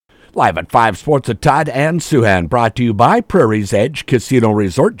Live at 5 Sports at Todd and Souhan, brought to you by Prairie's Edge Casino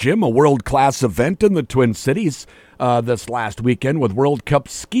Resort. Jim, a world-class event in the Twin Cities this last weekend with World Cup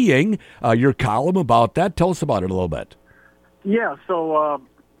skiing. Your column about that, tell us about it a little bit. Yeah, so,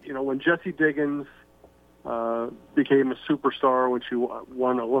 when Jessie Diggins became a superstar, when she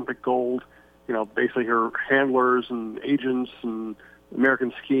won Olympic gold, basically her handlers and agents and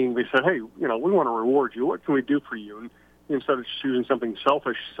American Skiing, they said, hey, we want to reward you. What can we do for you? And instead of choosing something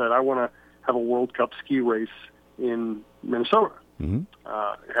selfish, she said, I want to have a World Cup ski race in Minnesota. Mm-hmm.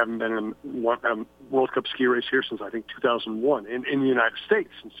 Haven't been in a World Cup ski race here since, I think, 2001, in the United States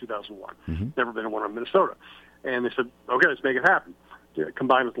since 2001. Mm-hmm. Never been in one in Minnesota. And they said, okay, let's make it happen.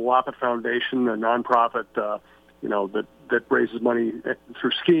 Combined with the Loppet Foundation, a nonprofit, that raises money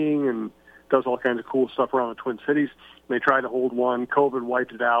through skiing and does all kinds of cool stuff around the Twin Cities. They tried to hold one. COVID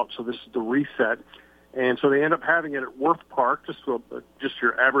wiped it out, so this is the reset. And so they end up having it at Worth Park, just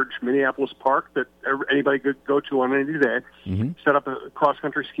your average Minneapolis park that anybody could go to on any day, mm-hmm. Set up a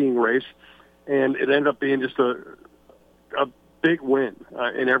cross-country skiing race, and it ended up being just a big win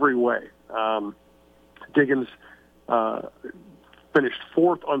in every way. Diggins finished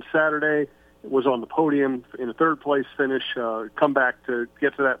fourth on Saturday, was on the podium in a third-place finish, come back to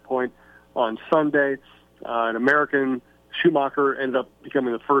get to that point on Sunday. An American, Schumacher, ended up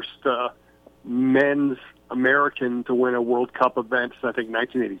becoming the first men's American to win a World Cup event, I think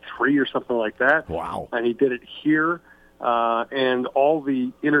 1983 or something like that. Wow. And he did it here. And all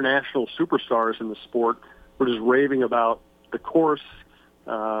the international superstars in the sport were just raving about the course,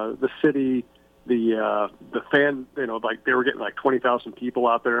 the city, the fan, like they were getting like 20,000 people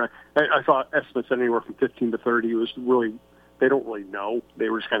out there. I saw estimates anywhere from 15 to 30. It was really, they don't really know. They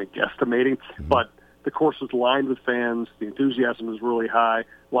were just kind of guesstimating. Mm-hmm. But the course was lined with fans. The enthusiasm was really high.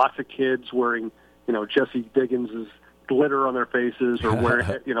 Lots of kids wearing, Jessie Diggins' glitter on their faces, or wearing,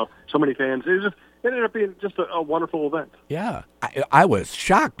 so many fans. It ended up being just a wonderful event. Yeah. I was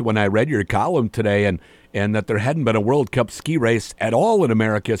shocked when I read your column today and that there hadn't been a World Cup ski race at all in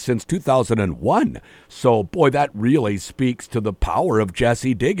America since 2001. So, boy, that really speaks to the power of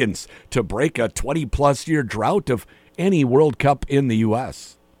Jessie Diggins to break a 20-plus year drought of any World Cup in the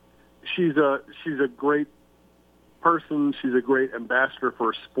U.S. She's a great person. She's a great ambassador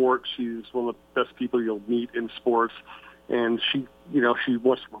for sport. She's one of the best people you'll meet in sports. And she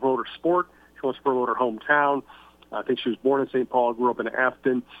wants to promote her sport. She wants to promote her hometown. I think she was born in St. Paul, grew up in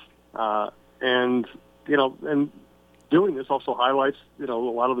Afton. And doing this also highlights, a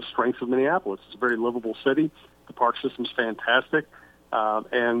lot of the strengths of Minneapolis. It's a very livable city. The park system's fantastic.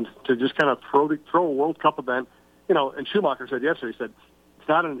 And to just kind of throw a World Cup event, and Schumacher said yesterday, he said, it's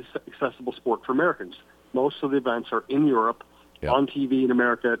not an accessible sport for Americans. Most of the events are in Europe, yep. On TV in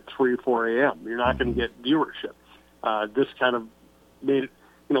America at 3 or 4 a.m. You're not going to get viewership. This kind of made it,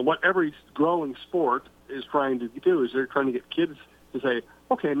 what every growing sport is trying to do is they're trying to get kids to say,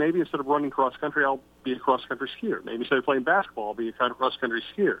 okay, maybe instead of running cross-country, I'll be a cross-country skier. Maybe instead of playing basketball, I'll be a cross-country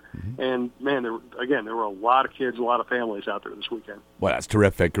skier. Mm-hmm. And, man, there were a lot of kids, a lot of families out there this weekend. Well, that's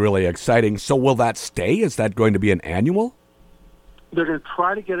terrific, really exciting. So will that stay? Is that going to be an annual? They're going to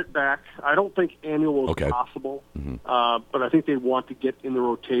try to get it back. I don't think annual is possible, mm-hmm. But I think they want to get in the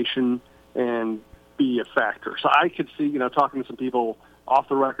rotation and be a factor. So I could see, talking to some people off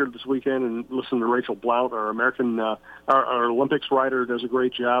the record this weekend and listening to Rachel Blount, our American, our Olympics writer, does a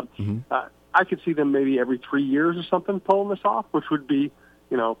great job. Mm-hmm. I could see them maybe every 3 years or something pulling this off, which would be,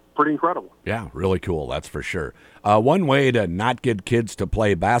 pretty incredible. Yeah, really cool, that's for sure. One way to not get kids to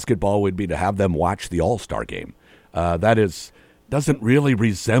play basketball would be to have them watch the All-Star game. Doesn't really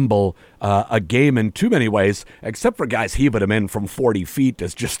resemble a game in too many ways, except for guys heaving them in from 40 feet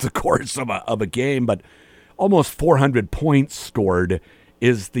as just the course of a game. But almost 400 points scored.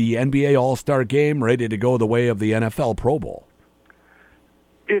 Is the NBA All-Star game ready to go the way of the NFL Pro Bowl?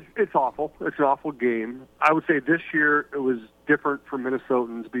 It's awful. It's an awful game. I would say this year it was different for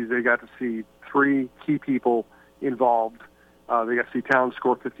Minnesotans because they got to see three key people involved. They got to see Towns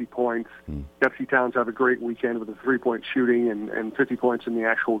score 50 points. Got to see Towns have a great weekend with a three-point shooting and 50 points in the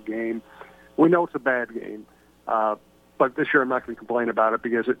actual game. We know it's a bad game, but this year I'm not going to complain about it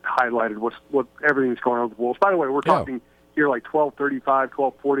because it highlighted what everything that's going on with the Wolves. By the way, we're talking here like 12:35,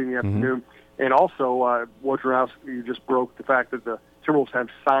 12:40 in the afternoon. And also, Wojnarowski just broke the fact that the Timberwolves have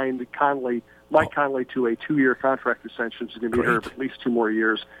signed Mike Conley to a 2-year contract extension. He's going to be here for at least 2 more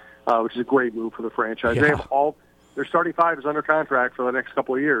years, which is a great move for the franchise. Yeah. They have their starting five is under contract for the next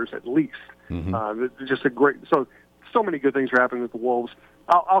couple of years at least. Mm-hmm. Just a great. So so many good things are happening with the Wolves.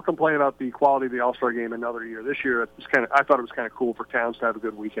 I'll complain about the quality of the All-Star game another year. This year, I thought it was kind of cool for Towns to have a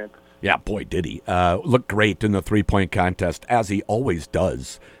good weekend. Yeah, boy, did he. Looked great in the three-point contest, as he always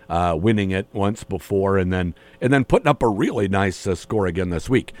does, winning it once before and then putting up a really nice score again this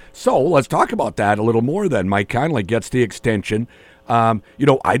week. So let's talk about that a little more then. Mike Conley gets the extension. I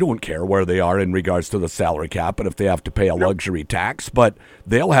don't care where they are in regards to the salary cap, and if they have to pay a luxury tax, but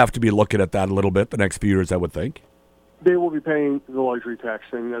they'll have to be looking at that a little bit the next few years, I would think. They will be paying the luxury tax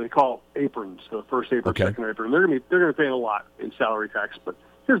thing. They call it aprons, the first apron, second apron. They're going to be paying a lot in salary tax. But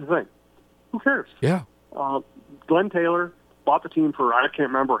here's the thing: who cares? Yeah. Glenn Taylor bought the team for I can't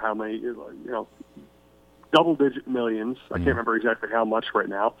remember how many, double-digit millions. I can't remember exactly how much right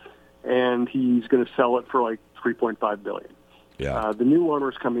now, and he's going to sell it for like $3.5 billion. Yeah. The new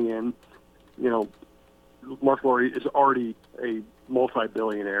owners coming in, Mark Lowry is already a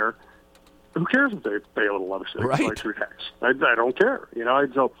multi-billionaire. Who cares if they pay a little luxury tax? I don't care.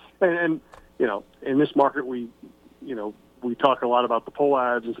 So and in this market we talk a lot about the poll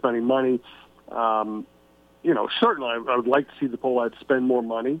ads and spending money. Certainly I would like to see the poll ads spend more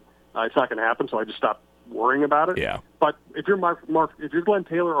money. It's not going to happen, so I just stopped worrying about it. Yeah. But if you're if you're Glenn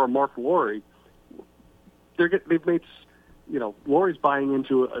Taylor or Mark Lowry, they've made Lowry's buying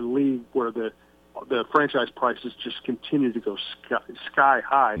into a league where the franchise prices just continue to go sky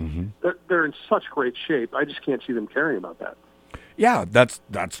high. Mm-hmm. They're in such great shape. I just can't see them caring about that. Yeah,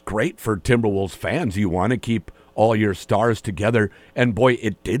 that's great for Timberwolves fans. You want to keep all your stars together. And, boy,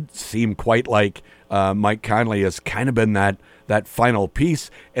 it did seem quite like Mike Conley has kind of been that final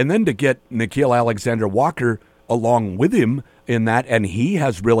piece. And then to get Nickeil Alexander-Walker along with him in that, and he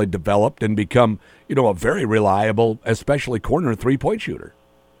has really developed and become, a very reliable, especially corner three-point shooter.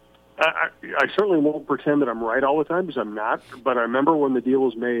 I certainly won't pretend that I'm right all the time because I'm not, but I remember when the deal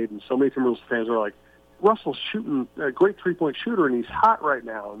was made and so many Timberwolves fans were like, Russell's shooting a great three-point shooter and he's hot right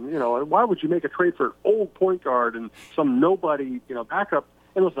now. And, why would you make a trade for an old point guard and some nobody, backup?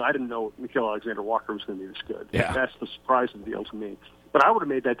 And listen, I didn't know Nickeil Alexander-Walker was going to be this good. Yeah. That's the surprise of the deal to me. But I would have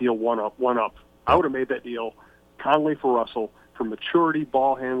made that deal one up. I would have made that deal Conley for Russell for maturity,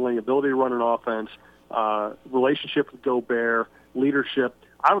 ball handling, ability to run an offense, relationship with Gobert, leadership.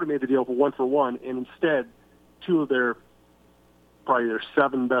 I would have made the deal for one, and instead, two of probably their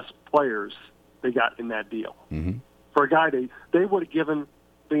 7 best players they got in that deal. Mm-hmm. For a guy they would have given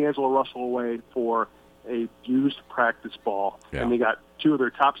D'Angelo Russell away for a used practice ball, and they got 2 of their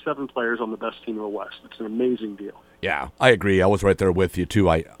top 7 players on the best team in the West. It's an amazing deal. Yeah, I agree. I was right there with you, too.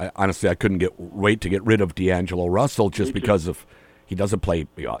 I honestly, I couldn't wait to get rid of D'Angelo Russell just because of he doesn't play.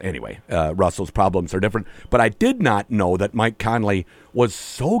 Anyway, Russell's problems are different. But I did not know that Mike Conley was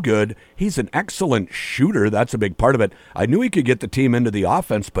so good. He's an excellent shooter. That's a big part of it. I knew he could get the team into the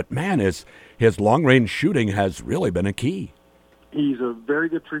offense, but, man, his long-range shooting has really been a key. He's a very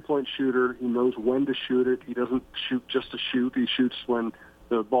good three-point shooter. He knows when to shoot it. He doesn't shoot just to shoot. He shoots when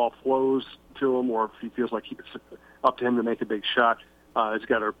the ball flows to him or if he feels like it's up to him to make a big shot. He's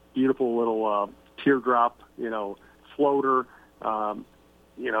got a beautiful little teardrop, floater. And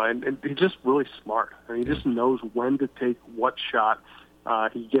he's just really smart. I mean, he just knows when to take what shot.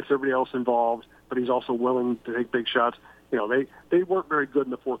 He gets everybody else involved, but he's also willing to take big shots. They weren't very good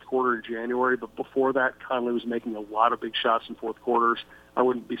in the fourth quarter in January, but before that, Conley was making a lot of big shots in fourth quarters. I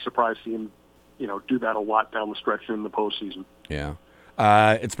wouldn't be surprised to see him, do that a lot down the stretch in the postseason. Yeah.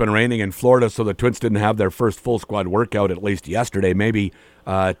 It's been raining in Florida, so the Twins didn't have their first full squad workout, at least yesterday. Maybe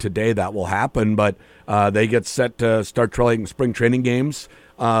today that will happen, but they get set to start spring training games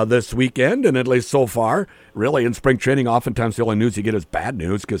this weekend, and at least so far, really in spring training, oftentimes the only news you get is bad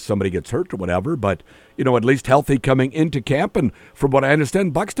news because somebody gets hurt or whatever, but, at least healthy coming into camp, and from what I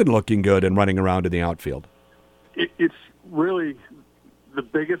understand, Buxton looking good and running around in the outfield. It's really the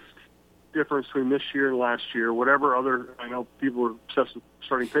biggest difference between this year and last year. Whatever I know people are obsessed with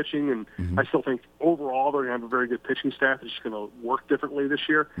starting pitching, and I still think overall they're going to have a very good pitching staff. It's just going to work differently this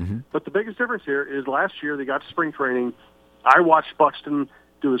year. Mm-hmm. But the biggest difference here is last year they got to spring training. I watched Buxton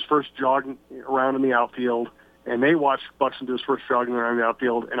do his first jogging around in the outfield, and they watched Buxton do his first jogging around in the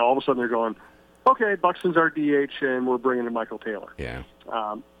outfield, and all of a sudden they're going, okay, Buxton's our DH, and we're bringing in Michael Taylor. Yeah.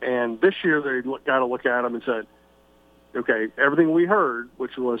 And this year they got to look at him and said, okay, everything we heard,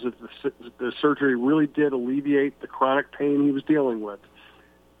 which was that the surgery really did alleviate the chronic pain he was dealing with,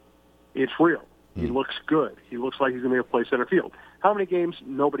 it's real. He looks good. He looks like he's going to be able to play center field. How many games?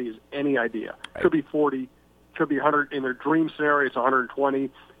 Nobody has any idea. Right. Could be 40, could be 100. In their dream scenario, it's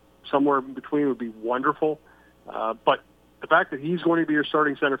 120. Somewhere in between would be wonderful. But the fact that he's going to be your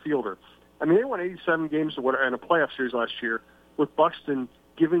starting center fielder, I mean, they won 87 games in a playoff series last year with Buxton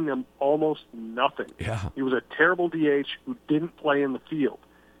giving them almost nothing. Yeah. He was a terrible DH who didn't play in the field.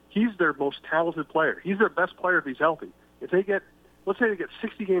 He's their most talented player. He's their best player if he's healthy. If they get, let's say they get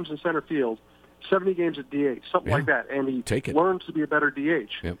 60 games in center field, 70 games at DH, something like that, and he learns to be a better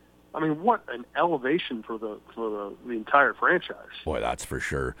DH. Yep. I mean, what an elevation for the entire franchise. Boy, that's for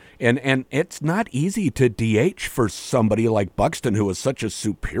sure. And it's not easy to DH for somebody like Buxton, who is such a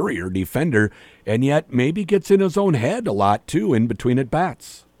superior defender, and yet maybe gets in his own head a lot, too, in between at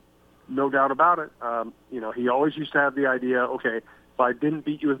bats. No doubt about it. He always used to have the idea, okay, if I didn't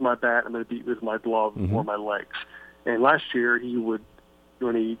beat you with my bat, I'm going to beat you with my glove or my legs. And last year, he would,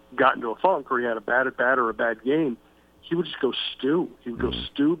 when he got into a funk or he had a bad at-bat or a bad game, he would just go stew. He would go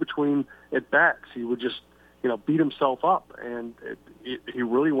stew between at-bats. He would just, beat himself up. And he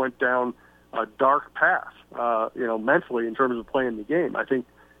really went down a dark path, mentally in terms of playing the game. I think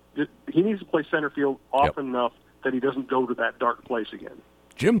he needs to play center field often enough that he doesn't go to that dark place again.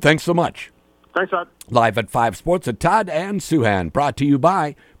 Jim, thanks so much. Thanks, Todd. Live at 5 Sports at Todd and Souhan, brought to you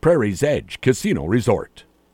by Prairie's Edge Casino Resort.